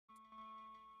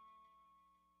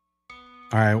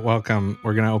All right, welcome.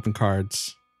 We're gonna open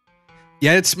cards.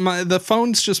 Yeah, it's the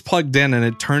phone's just plugged in and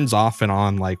it turns off and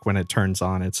on. Like when it turns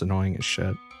on, it's annoying as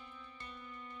shit.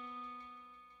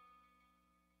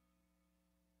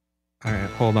 All right,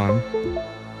 hold on.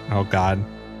 Oh God.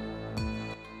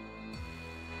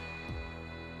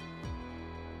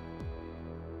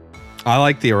 I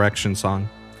like the Erection song.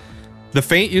 The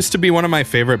Faint used to be one of my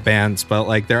favorite bands, but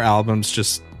like their albums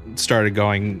just started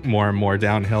going more and more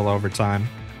downhill over time.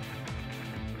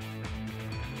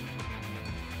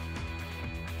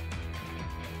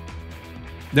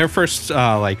 Their first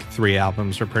like 3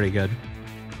 albums were pretty good.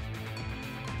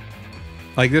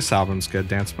 Like this album's good,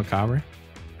 Dance Macabre.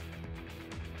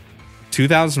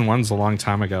 2001's a long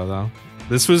time ago though.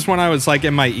 This was when I was like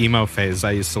in my emo phase.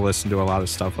 I used to listen to a lot of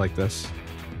stuff like this.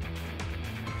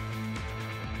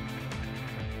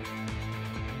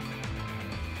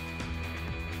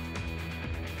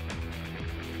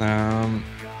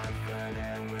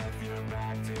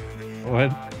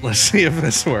 What? Let's see if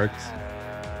this works.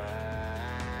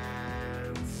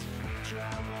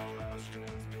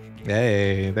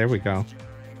 Hey, there we go.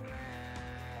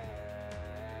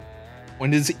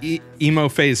 When does emo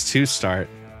phase 2 start?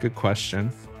 Good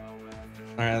question.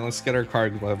 All right, let's get our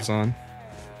card gloves on.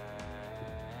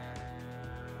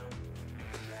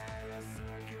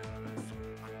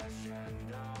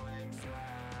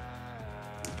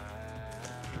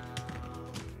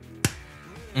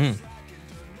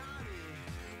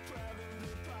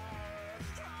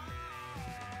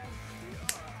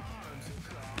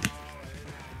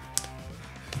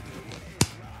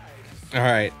 All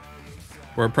right,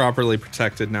 we're properly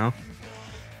protected now.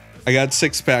 I got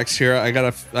 6 packs here. I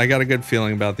got a good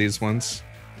feeling about these ones.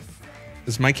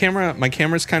 Is my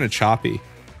camera's kind of choppy.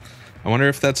 I wonder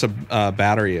if that's a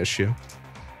battery issue.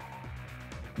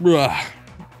 Ugh.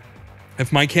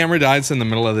 If my camera dies in the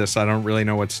middle of this, I don't really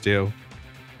know what to do.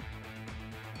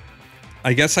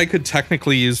 I guess I could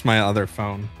technically use my other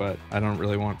phone, but I don't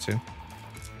really want to.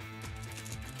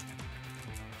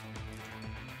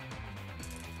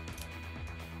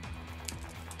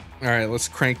 All right, let's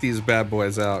crank these bad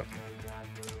boys out.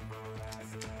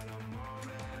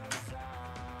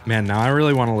 Man, now I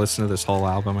really want to listen to this whole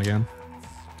album again.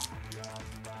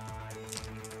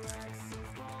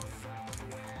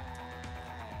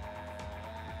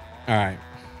 All right.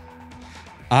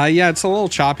 Yeah, it's a little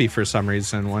choppy for some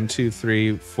reason. 1, 2,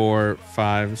 3, 4,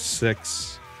 5,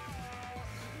 6.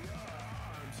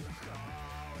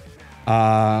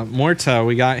 Morta,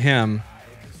 we got him.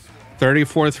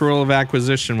 34th rule of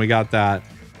acquisition, we got that.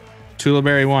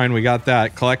 Tulaberry wine, we got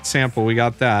that. Collect sample, we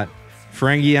got that.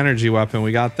 Ferengi energy weapon,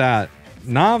 we got that.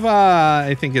 Nava,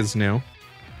 I think is new.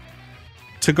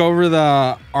 Took over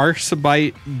the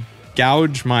Arcebite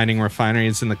gouge mining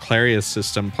refineries in the Clarius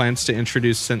system. Plans to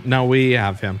introduce... No, we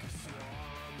have him.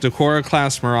 Decora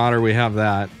class Marauder, we have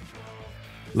that.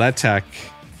 Letek.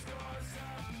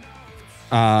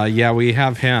 Yeah, we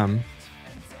have him.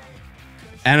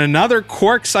 And another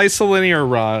Quark's isolinear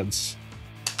rods.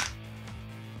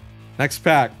 Next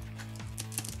pack.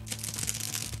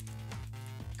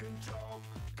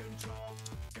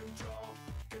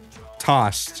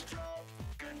 Tossed.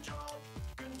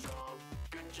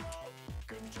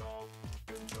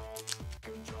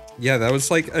 Yeah, that was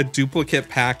like a duplicate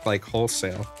pack, like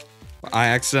wholesale. I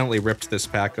accidentally ripped this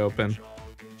pack open.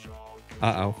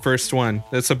 Uh-oh, first one.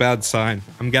 That's a bad sign.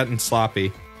 I'm getting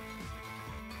sloppy.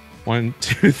 1,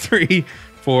 2, 3,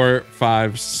 4,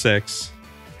 5, 6.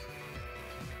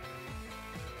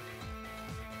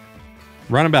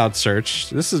 Runabout search.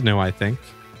 This is new, I think.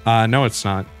 No, it's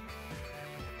not.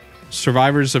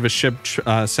 Survivors of a ship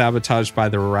sabotaged by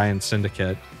the Orion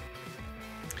Syndicate.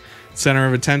 Center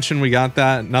of attention, we got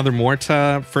that. Another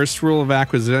Morta. First rule of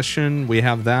acquisition, we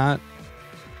have that.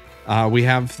 We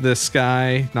have this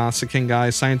guy, Nausicaan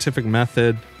guy. Scientific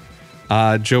method.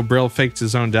 Joe Brill faked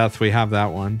his own death. We have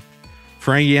that one.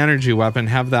 Ferengi energy weapon,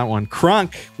 have that one.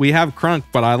 Crunk, we have Crunk,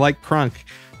 but I like Crunk,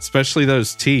 especially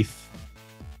those teeth.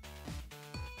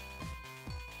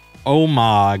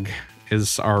 Omog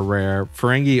is our rare.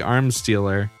 Ferengi arms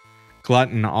dealer.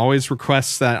 Glutton always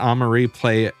requests that Amari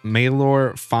play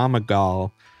Malor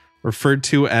Famagal, referred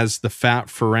to as the Fat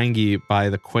Ferengi by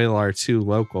the Qualar 2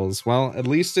 locals. Well, at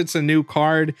least it's a new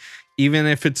card, even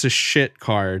if it's a shit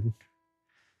card.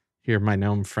 Here, my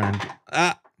gnome friend.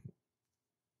 Ah!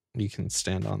 You can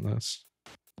stand on those.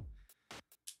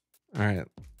 All right.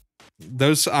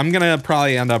 Those, I'm going to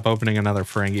probably end up opening another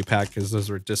Ferengi pack because those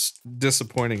were just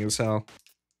disappointing as hell.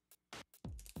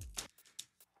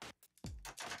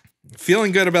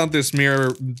 Feeling good about this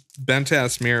mirror,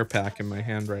 bent-ass mirror pack in my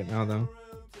hand right now, though.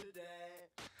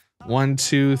 1,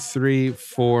 2, 3,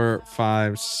 4,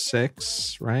 5,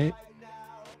 6, right?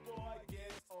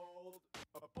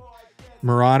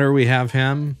 Marauder, we have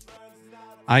him.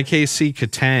 IKC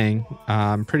Katang,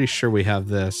 I'm pretty sure we have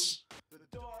this.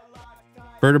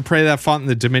 Bird of prey that fought in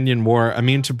the Dominion War,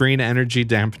 immune to brain energy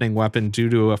dampening weapon due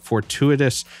to a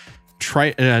fortuitous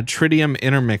tritium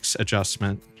intermix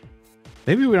adjustment.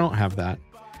 Maybe we don't have that.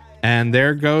 And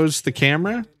there goes the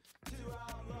camera.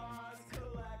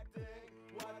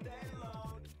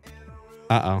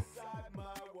 Uh-oh.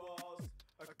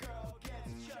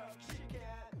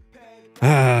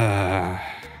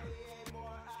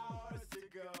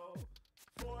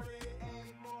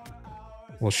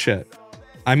 Well, shit.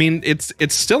 I mean, it's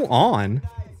still on.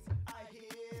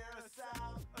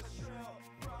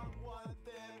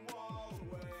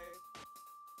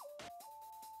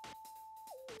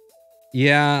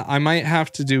 Yeah, I might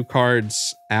have to do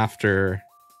cards after.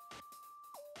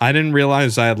 I didn't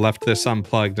realize I had left this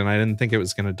unplugged, and I didn't think it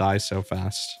was going to die so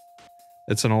fast.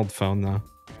 It's an old phone, though.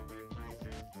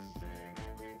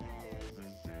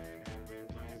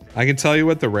 I can tell you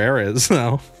what the rare is,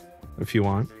 though, if you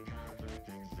want.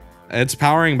 It's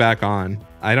powering back on.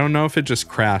 I don't know if it just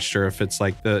crashed or if it's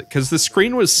like the... Because the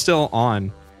screen was still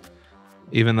on,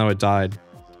 even though it died.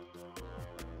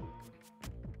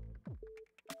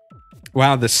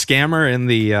 Wow, the scammer in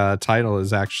the title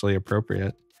is actually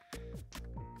appropriate.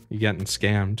 You're getting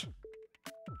scammed.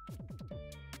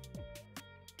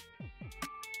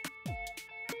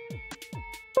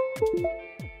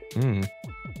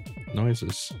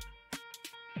 Noises.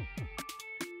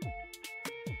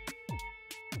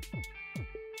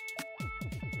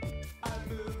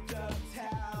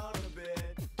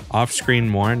 Off-screen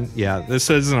Morn? Yeah, this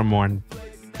isn't a Morn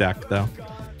deck, though.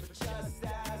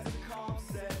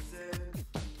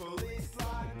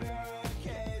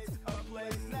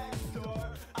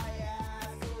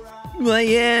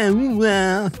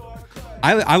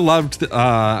 I loved,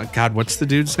 God, what's the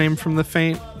dude's name from The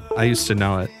Faint? I used to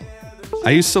know it. I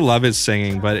used to love his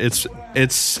singing, but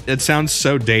it sounds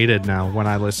so dated now when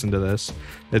I listen to this.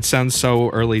 It sounds so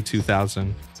early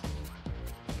 2000.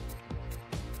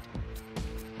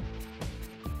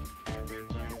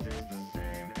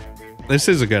 This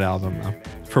is a good album, though,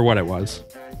 for what it was.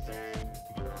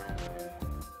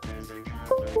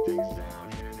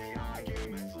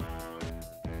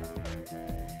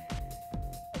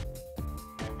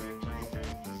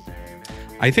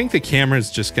 I think the camera's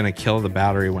just gonna kill the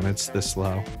battery when it's this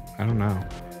low. I don't know.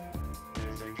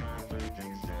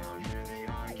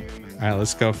 All right,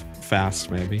 let's go fast,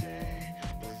 maybe.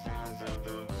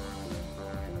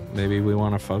 Maybe we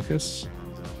want to focus.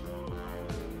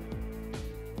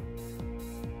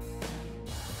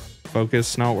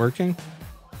 Focus not working?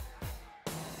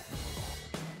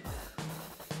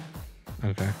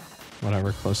 Okay,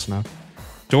 whatever, close enough.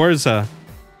 Dorza,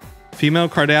 female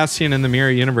Cardassian in the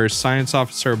Mirror Universe, science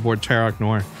officer aboard Terok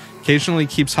Nor. Occasionally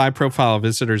keeps high-profile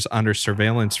visitors under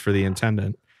surveillance for the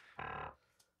Intendant.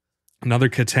 Another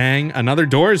Katang, another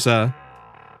Dorza.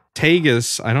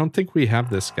 Tagus, I don't think we have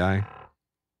this guy.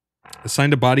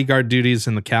 Assigned to bodyguard duties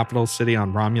in the capital city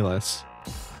on Romulus.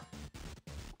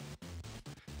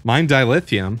 Mine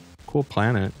dilithium. Cool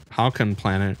planet. Halcon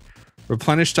planet.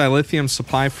 Replenished dilithium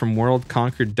supply from world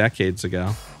conquered decades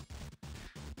ago.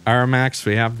 Aramax,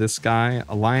 we have this guy.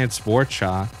 Alliance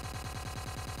Vorcha.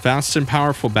 Fast and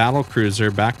powerful battle cruiser,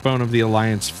 backbone of the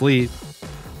Alliance fleet.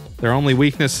 Their only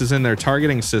weakness is in their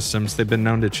targeting systems. They've been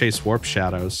known to chase warp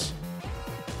shadows.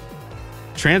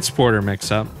 Transporter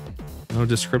mix-up. No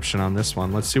description on this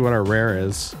one. Let's see what our rare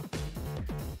is.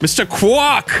 Mr.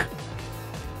 Quark!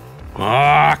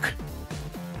 Quark!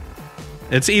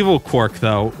 It's evil Quark,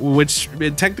 though, which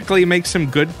it technically makes him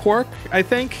good Quark, I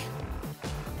think.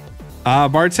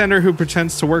 Bartender who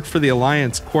pretends to work for the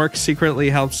Alliance. Quark secretly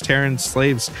helps Terran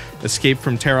slaves escape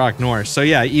from Terok Nor. So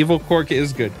yeah, evil Quark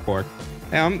is good Quark.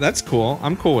 Yeah, that's cool.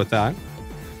 I'm cool with that.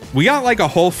 We got like a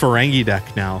whole Ferengi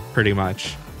deck now, pretty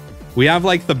much. We have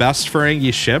like the best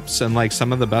Ferengi ships and like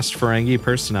some of the best Ferengi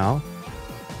personnel.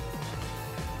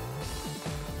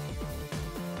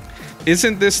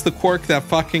 Isn't this the Quark that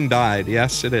fucking died?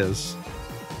 Yes, it is.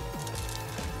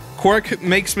 Quark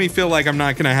makes me feel like I'm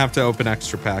not gonna have to open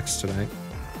extra packs tonight.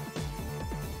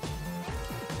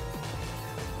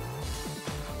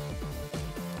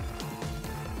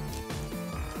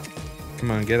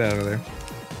 Come on, get out of there.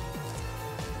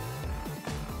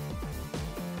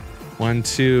 1,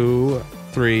 2,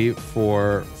 3,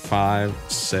 4, 5,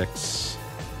 6.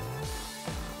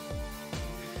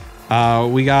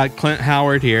 We got Clint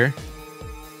Howard here.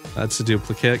 That's a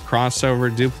duplicate.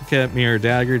 Crossover, duplicate. Mirror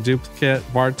Dagger, duplicate.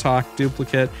 Bartok,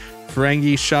 duplicate.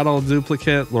 Ferengi Shuttle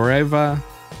duplicate. Loreva.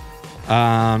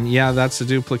 Yeah, that's a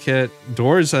duplicate.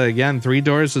 Dorza again. 3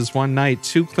 Dorzas, 1 Knight.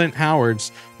 2 Clint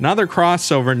Howards. Another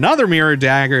crossover. Another Mirror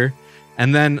Dagger.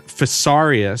 And then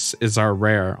Fesarius is our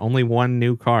rare. Only 1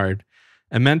 new card.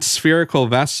 Immense spherical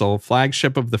vessel,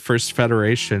 flagship of the First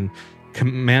Federation,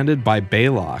 commanded by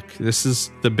Baylock. This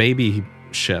is the baby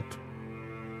ship.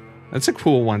 That's a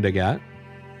cool one to get.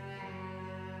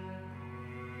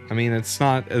 I mean, it's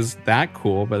not as that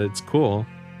cool, but it's cool.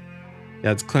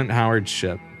 Yeah, it's Clint Howard's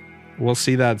ship. We'll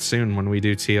see that soon when we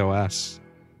do TOS.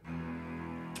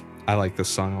 I like this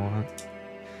song a lot.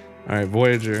 All right,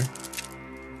 Voyager.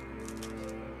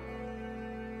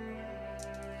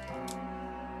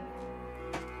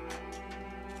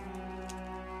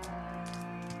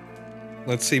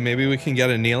 Let's see, maybe we can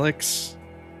get a Neelix,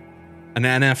 an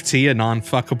NFT, a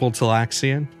non-fuckable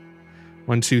Talaxian.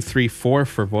 1, 2, 3, 4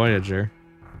 for Voyager.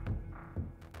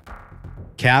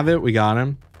 Cavit, we got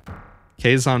him.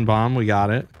 Kazon Bomb, we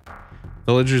got it.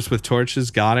 Villagers with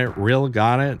Torches, got it. Rill,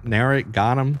 got it. Narrit,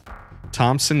 got him.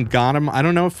 Thompson, got him. I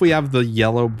don't know if we have the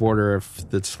yellow border, if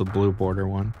it's the blue border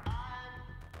one.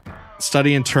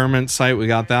 Study Interment Site, we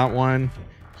got that one.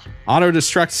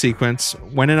 Auto-destruct sequence.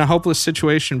 When in a hopeless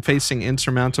situation facing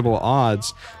insurmountable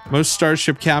odds, most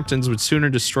starship captains would sooner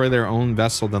destroy their own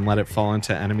vessel than let it fall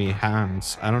into enemy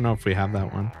hands. I don't know if we have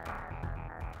that one.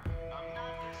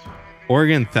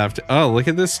 Organ theft. Oh, look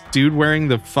at this dude wearing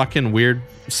the fucking weird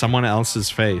someone else's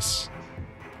face.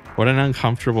 What an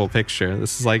uncomfortable picture.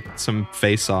 This is like some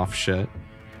face-off shit.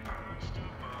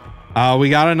 We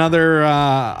got another,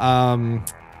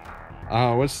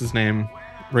 what's his name?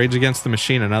 Rage Against the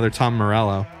Machine, another Tom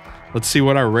Morello. Let's see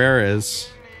what our rare is.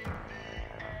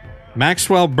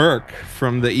 Maxwell Burke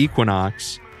from the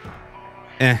Equinox.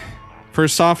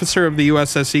 First officer of the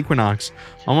USS Equinox.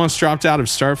 Almost dropped out of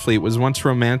Starfleet. Was once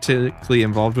romantically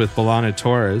involved with B'Elanna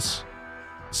Torres.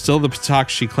 Still the Patak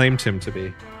she claimed him to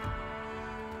be.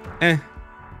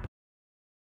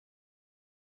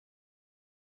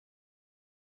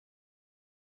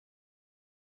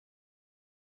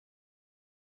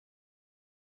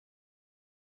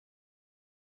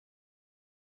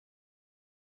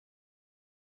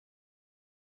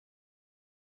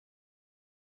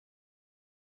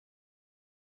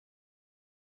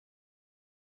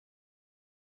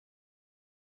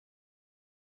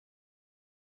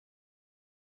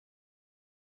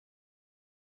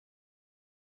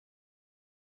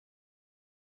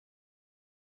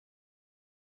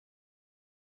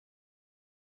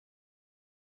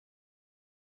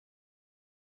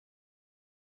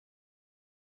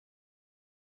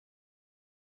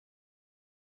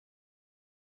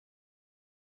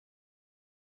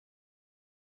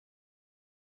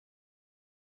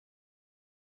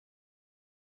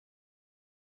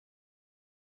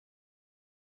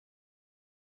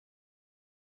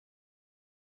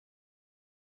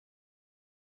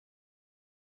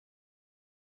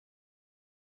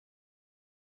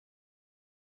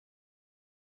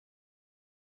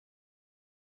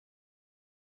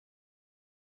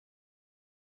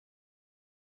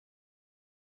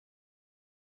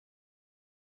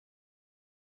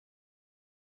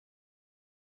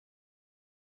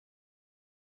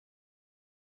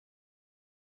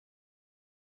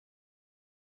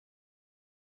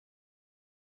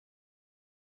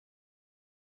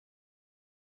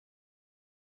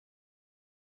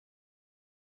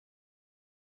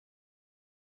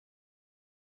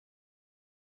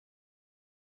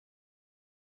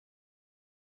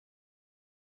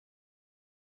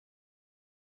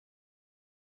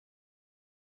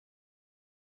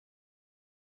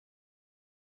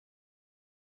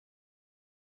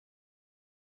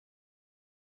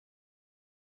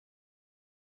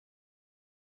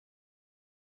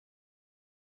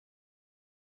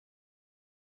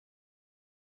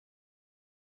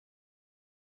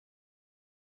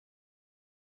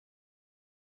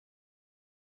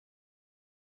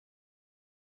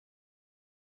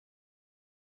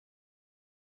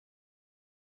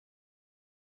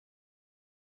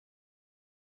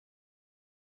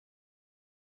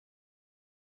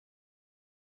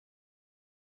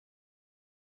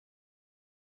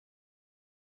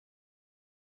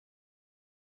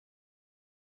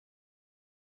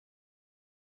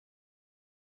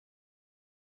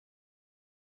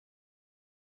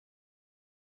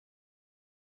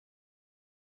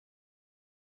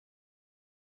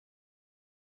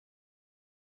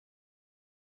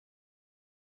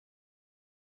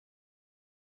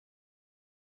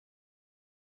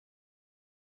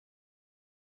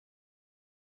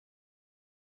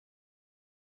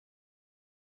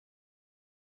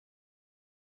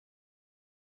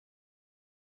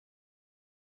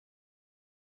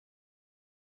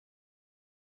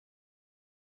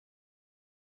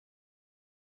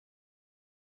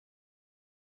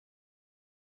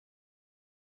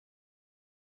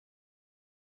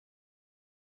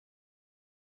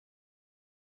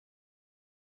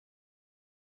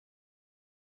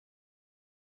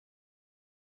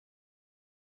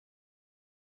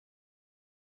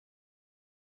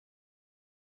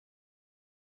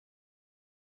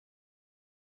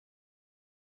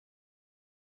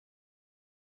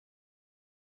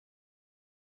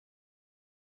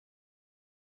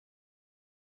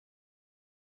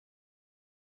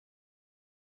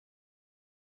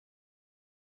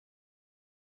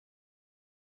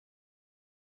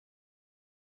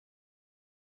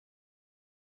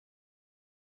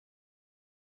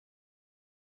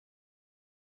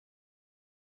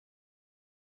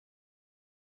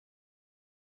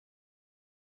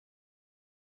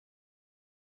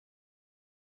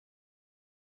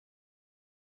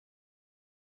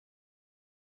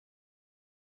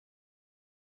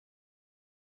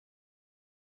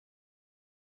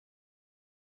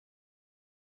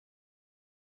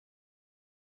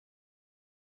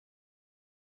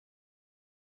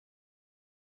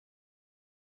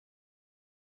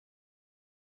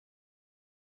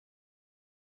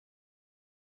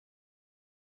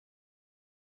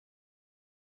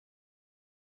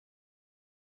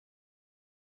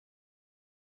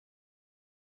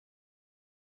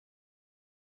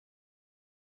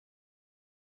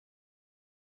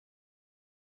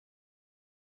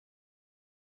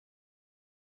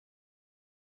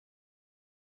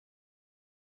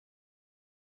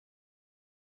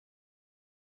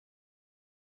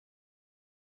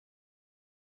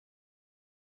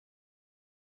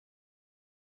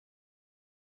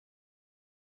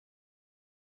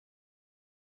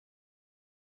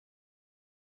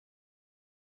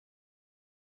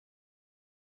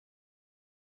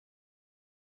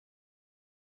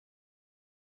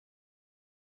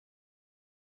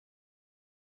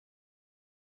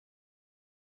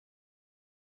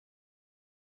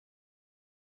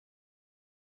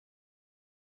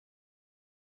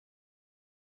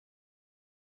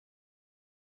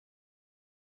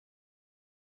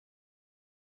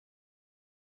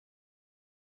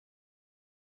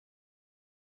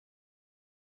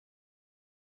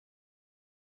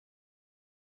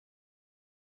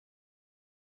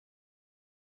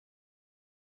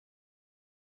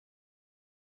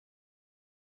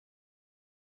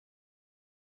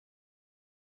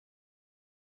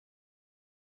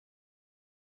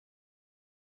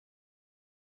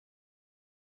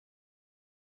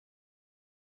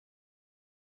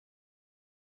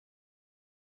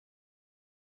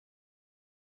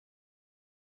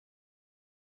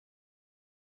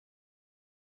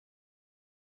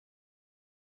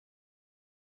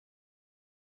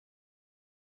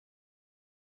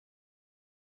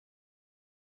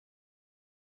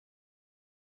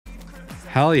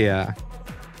 Hell yeah.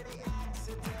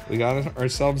 We got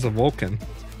ourselves a Vulcan.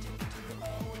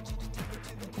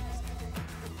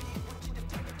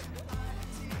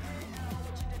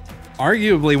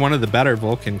 Arguably one of the better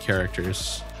Vulcan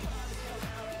characters.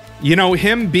 You know,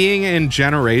 him being in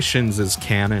Generations is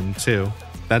canon too.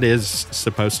 That is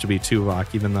supposed to be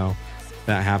Tuvok, even though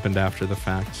that happened after the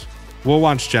fact. We'll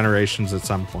watch Generations at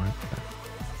some point.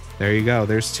 There you go.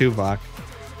 There's Tuvok.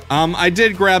 I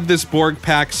did grab this Borg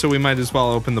pack, so we might as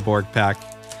well open the Borg pack.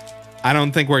 I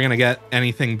don't think we're going to get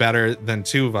anything better than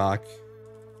Tuvok.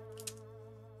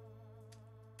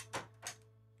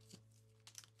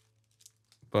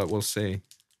 But we'll see.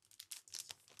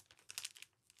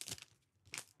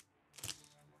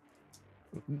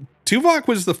 Tuvok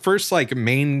was the first, like,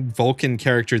 main Vulcan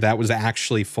character that was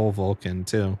actually full Vulcan,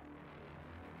 too.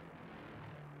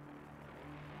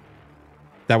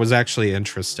 That was actually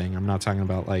interesting. I'm not talking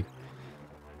about, like,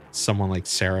 someone like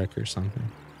Sarek or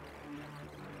something.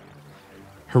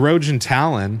 Hirogen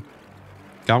Talon.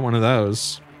 Got one of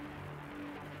those.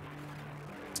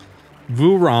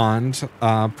 Vurond.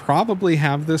 Probably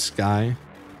have this guy.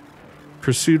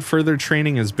 Pursued further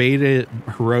training as Beta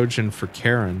Hirogen for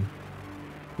Karen.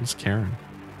 Who's Karen?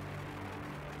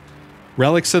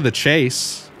 Relics of the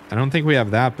Chase. I don't think we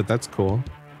have that, but that's cool.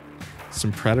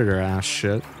 Some Predator ass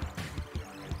shit.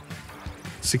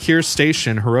 Secure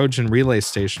Station, Hirogen Relay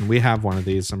Station. We have one of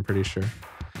these, I'm pretty sure.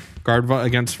 Guard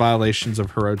against violations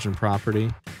of Hirogen property.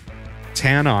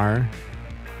 Tanar.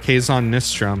 Kazon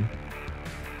Nistrom.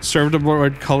 Served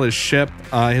aboard Kulla's ship.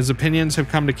 His opinions have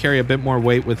come to carry a bit more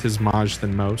weight with his Maj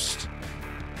than most.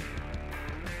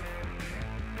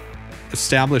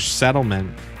 Established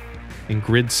settlement in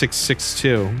Grid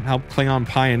 662. Help Klingon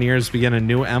pioneers begin a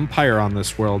new empire on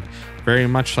this world, very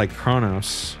much like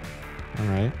Kronos.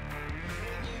 Alright.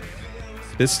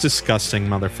 This disgusting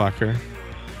motherfucker.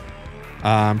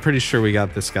 I'm pretty sure we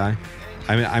got this guy.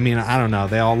 I mean, I don't know.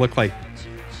 They all look like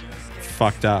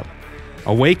fucked up.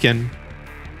 Awaken.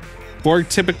 Borg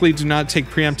typically do not take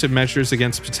preemptive measures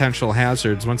against potential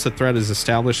hazards. Once a threat is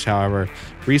established, however,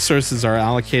 resources are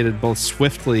allocated both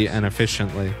swiftly and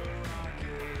efficiently.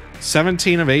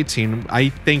 17 of 18. I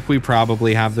think we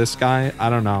probably have this guy. I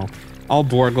don't know. All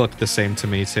Borg look the same to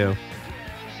me, too.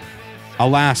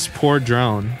 Alas, poor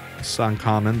drone. It's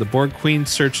uncommon. The Borg Queen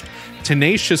searched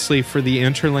tenaciously for the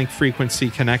interlink frequency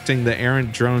connecting the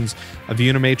errant drones of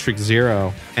Unimatrix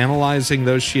Zero. Analyzing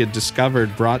those she had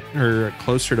discovered brought her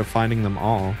closer to finding them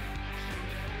all.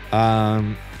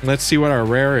 Let's see what our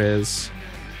rare is.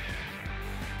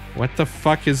 What the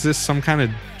fuck is this? Some kind of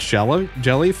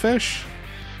jellyfish?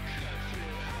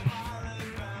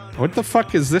 What the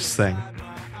fuck is this thing?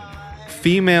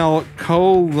 Female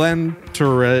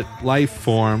colenterate life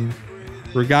form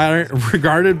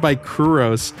regarded by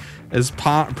Kuros as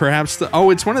perhaps the... Oh,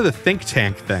 it's one of the think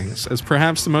tank things. As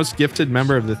perhaps the most gifted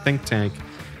member of the think tank.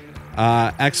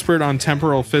 Expert on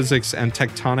temporal physics and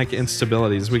tectonic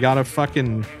instabilities. We got a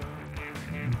fucking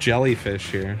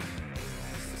jellyfish here.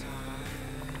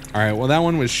 Alright, well that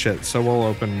one was shit, so we'll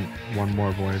open one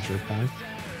more Voyager pack.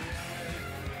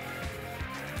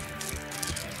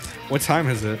 What time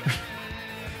is it?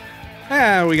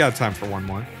 We got time for one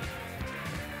more.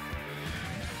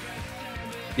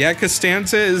 Yeah,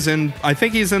 Costanza is in... I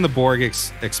think he's in the Borg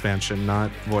expansion,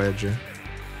 not Voyager.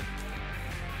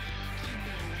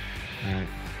 Alright.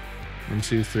 1,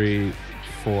 2, 3,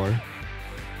 4.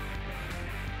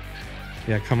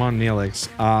 Yeah, come on, Neelix.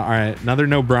 Alright,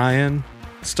 another O'Brien.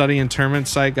 Study Interment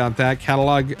Site, got that.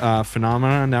 Catalog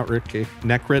Phenomena,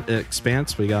 Necrit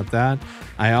Expanse, we got that.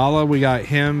 Ayala, we got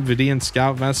him. Vidian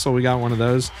Scout Vessel, we got one of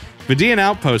those. Vidian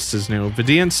Outpost is new.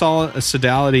 Vidian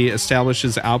Sodality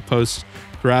establishes outposts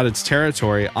throughout its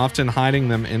territory, often hiding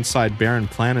them inside barren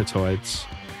planetoids.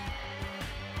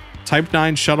 Type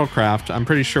 9 shuttlecraft. I'm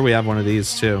pretty sure we have one of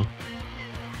these too.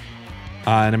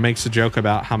 And it makes a joke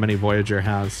about how many Voyager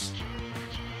has.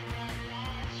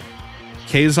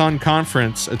 Kazon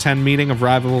Conference. Attend meeting of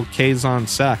rival Kazon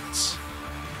sects.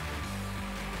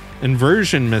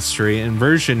 Inversion Mystery.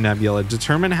 Inversion Nebula.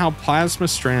 Determine how plasma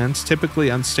strands, typically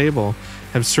unstable,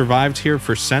 have survived here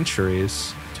for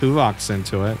centuries. Tuvok's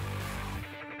into it.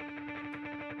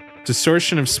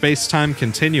 Distortion of space-time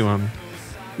continuum.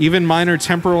 Even minor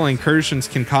temporal incursions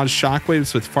can cause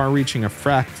shockwaves with far-reaching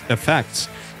effects.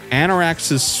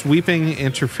 Anorax's sweeping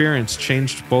interference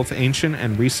changed both ancient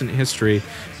and recent history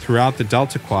throughout the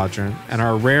Delta Quadrant. And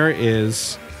our rare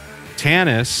is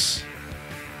Tanis,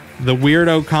 the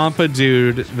weirdo compa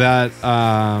dude that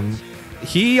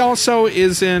he also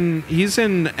is in... He's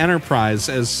in Enterprise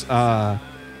as the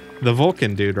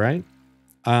Vulcan dude, right?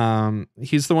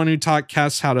 He's the one who taught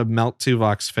Kes how to melt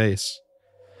Tuvok's face.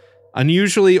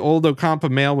 Unusually old Ocampa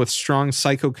male with strong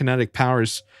psychokinetic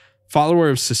powers, follower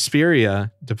of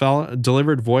Suspiria,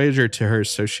 delivered Voyager to her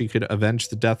so she could avenge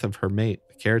the death of her mate,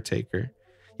 the caretaker.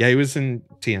 Yeah, he was in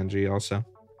TNG also.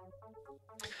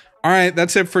 All right,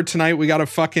 that's it for tonight. We got a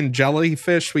fucking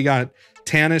jellyfish. We got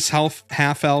Tanis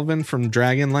Half Elven from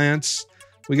Dragonlance.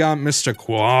 We got Mr.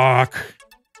 Quark.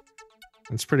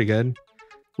 That's pretty good.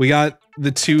 We got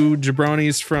the 2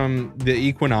 jabronis from the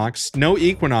Equinox. No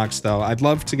Equinox, though. I'd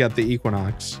love to get the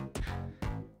Equinox.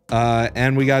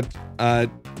 And we got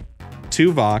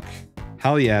Tuvok.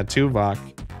 Hell yeah, Tuvok.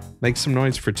 Make some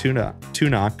noise for Tunok.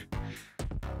 Tune.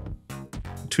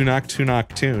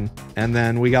 And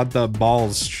then we got the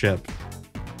Balls ship.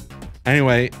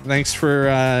 Anyway, thanks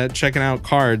for checking out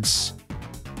cards.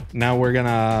 Now we're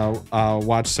gonna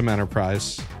watch some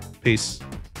Enterprise. Peace.